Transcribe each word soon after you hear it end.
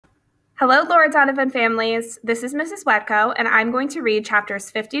Hello, Laura Donovan families. This is Mrs. Wetko, and I'm going to read chapters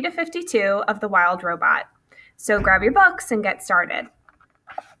 50 to 52 of The Wild Robot. So grab your books and get started.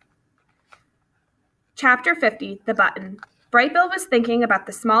 Chapter 50, The Button. Bright Bill was thinking about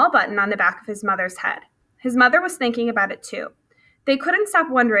the small button on the back of his mother's head. His mother was thinking about it too. They couldn't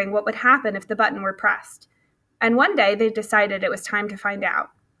stop wondering what would happen if the button were pressed. And one day they decided it was time to find out.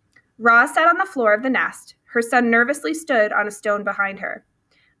 Roz sat on the floor of the nest. Her son nervously stood on a stone behind her.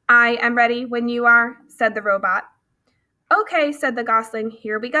 "I am ready when you are," said the robot. "Okay," said the gosling.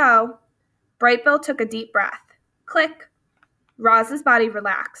 "Here we go." Bright Bill took a deep breath. Click. Roz's body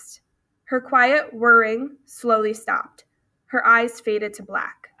relaxed. Her quiet whirring slowly stopped. Her eyes faded to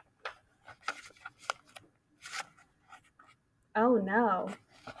black. Oh no.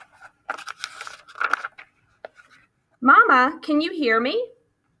 "Mama, can you hear me?"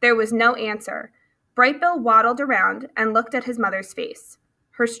 There was no answer. Bright Bill waddled around and looked at his mother's face.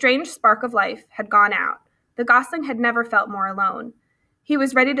 Her strange spark of life had gone out. The gosling had never felt more alone. He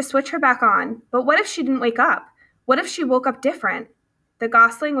was ready to switch her back on, but what if she didn't wake up? What if she woke up different? The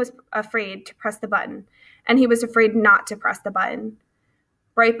gosling was afraid to press the button, and he was afraid not to press the button.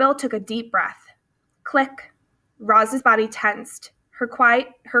 Bright Bill took a deep breath. Click. Roz's body tensed. Her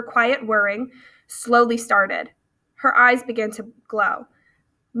quiet whirring slowly started. Her eyes began to glow.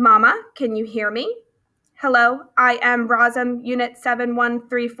 "Mama, can you hear me?" "Hello, I am Rozum, Unit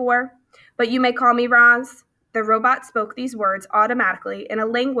 7134, but you may call me Roz." The robot spoke these words automatically in a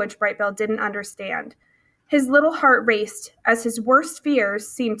language Bright Bill didn't understand. His little heart raced as his worst fears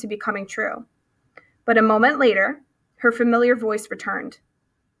seemed to be coming true. But a moment later, her familiar voice returned.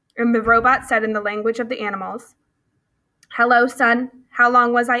 And the robot said in the language of the animals, "Hello, son. How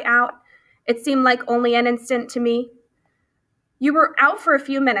long was I out? It seemed like only an instant to me." "You were out for a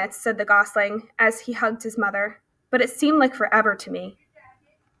few minutes," said the gosling as he hugged his mother, "but it seemed like forever to me."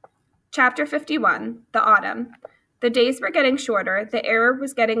 Chapter 51, The Autumn. The days were getting shorter, the air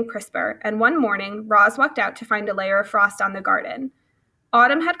was getting crisper, and one morning, Roz walked out to find a layer of frost on the garden.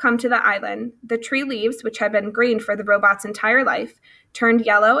 Autumn had come to the island. The tree leaves, which had been green for the robot's entire life, turned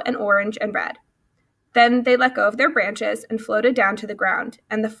yellow and orange and red. Then they let go of their branches and floated down to the ground,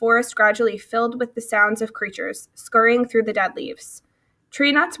 and the forest gradually filled with the sounds of creatures scurrying through the dead leaves.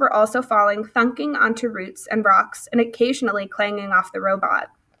 Tree nuts were also falling, thunking onto roots and rocks, and occasionally clanging off the robot.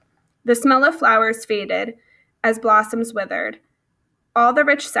 The smell of flowers faded as blossoms withered. All the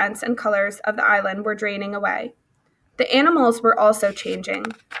rich scents and colors of the island were draining away. The animals were also changing.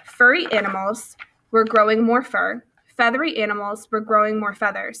 Furry animals were growing more fur. Feathery animals were growing more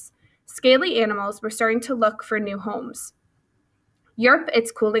feathers. Scaly animals were starting to look for new homes. "Yerp, it's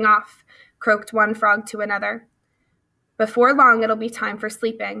cooling off," croaked one frog to another. "Before long, it'll be time for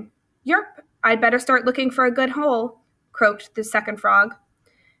sleeping." "Yerp, I'd better start looking for a good hole," croaked the second frog.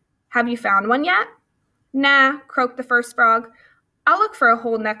 "Have you found one yet?" "Nah," croaked the first frog. "I'll look for a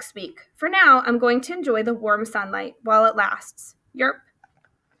hole next week. For now, I'm going to enjoy the warm sunlight while it lasts. Yerp."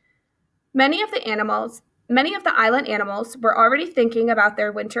 Many of the island animals were already thinking about their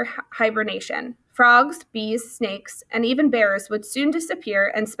winter hibernation. Frogs, bees, snakes, and even bears would soon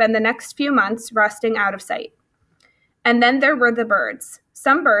disappear and spend the next few months resting out of sight. And then there were the birds.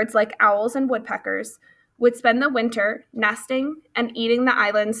 Some birds, like owls and woodpeckers, would spend the winter nesting and eating the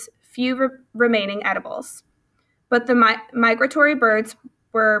island's few remaining edibles. But the migratory birds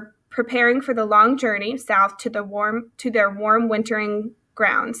were preparing for the long journey south to their warm wintering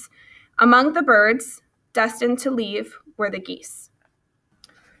grounds. Among the birds destined to leave were the geese.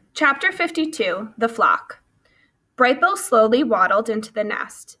 Chapter 52, The Flock. Bright Bill slowly waddled into the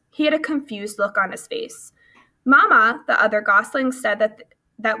nest. He had a confused look on his face. "Mama," the other goslings said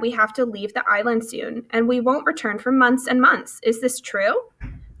that we have to leave the island soon, and we won't return for months and months. Is this true?"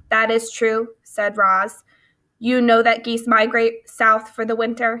 "That is true," said Roz. "You know that geese migrate south for the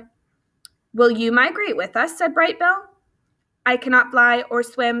winter." "Will you migrate with us?" said Bright Bill. "I cannot fly or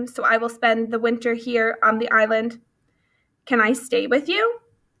swim, so I will spend the winter here on the island." "Can I stay with you?"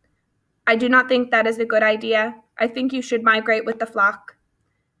 "I do not think that is a good idea. I think you should migrate with the flock."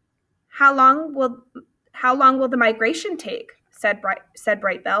 How long will the migration take?" said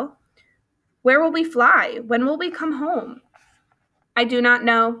Bright Bill. "Where will we fly? When will we come home?" "I do not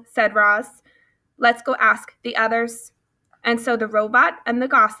know," said Roz. "Let's go ask the others." And so the robot and the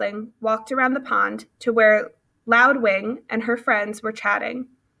gosling walked around the pond to where Loud Wing and her friends were chatting.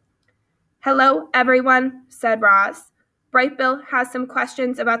 "Hello, everyone," said Roz. "Bright Bill has some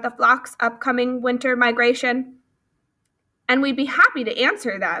questions about the flock's upcoming winter migration." "And we'd be happy to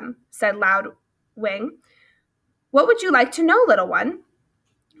answer them," said Loud Wing. "What would you like to know, little one?"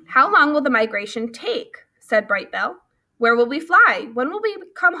 "How long will the migration take?" said Bright Bill. "Where will we fly? When will we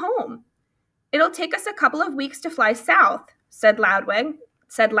come home?" It'll take us a couple of weeks to fly south, said Loudwing,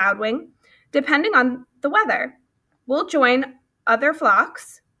 depending on the weather. We'll join other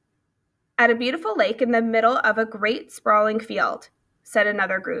flocks at a beautiful lake in the middle of a great sprawling field, said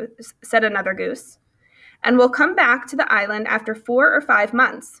another goose. And we'll come back to the island after 4 or 5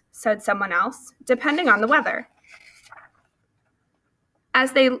 months, said someone else, depending on the weather.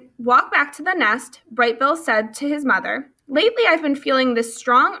 As they walked back to the nest, Brightbill said to his mother, "Lately I've been feeling this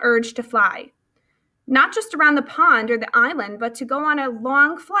strong urge to fly. Not just around the pond or the island, but to go on a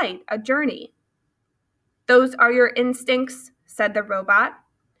long flight, a journey." "Those are your instincts," said the robot.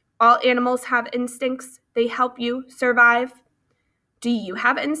 "All animals have instincts. They help you survive." "Do you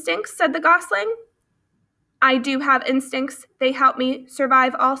have instincts?" said the gosling. "I do have instincts. They help me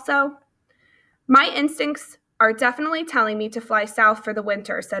survive also." "My instincts are definitely telling me to fly south for the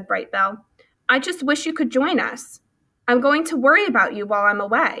winter," said Brightbill. "I just wish you could join us. I'm going to worry about you while I'm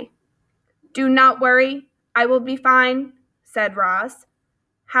away." "Do not worry. I will be fine," said Roz.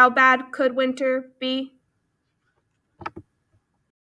 "How bad could winter be?"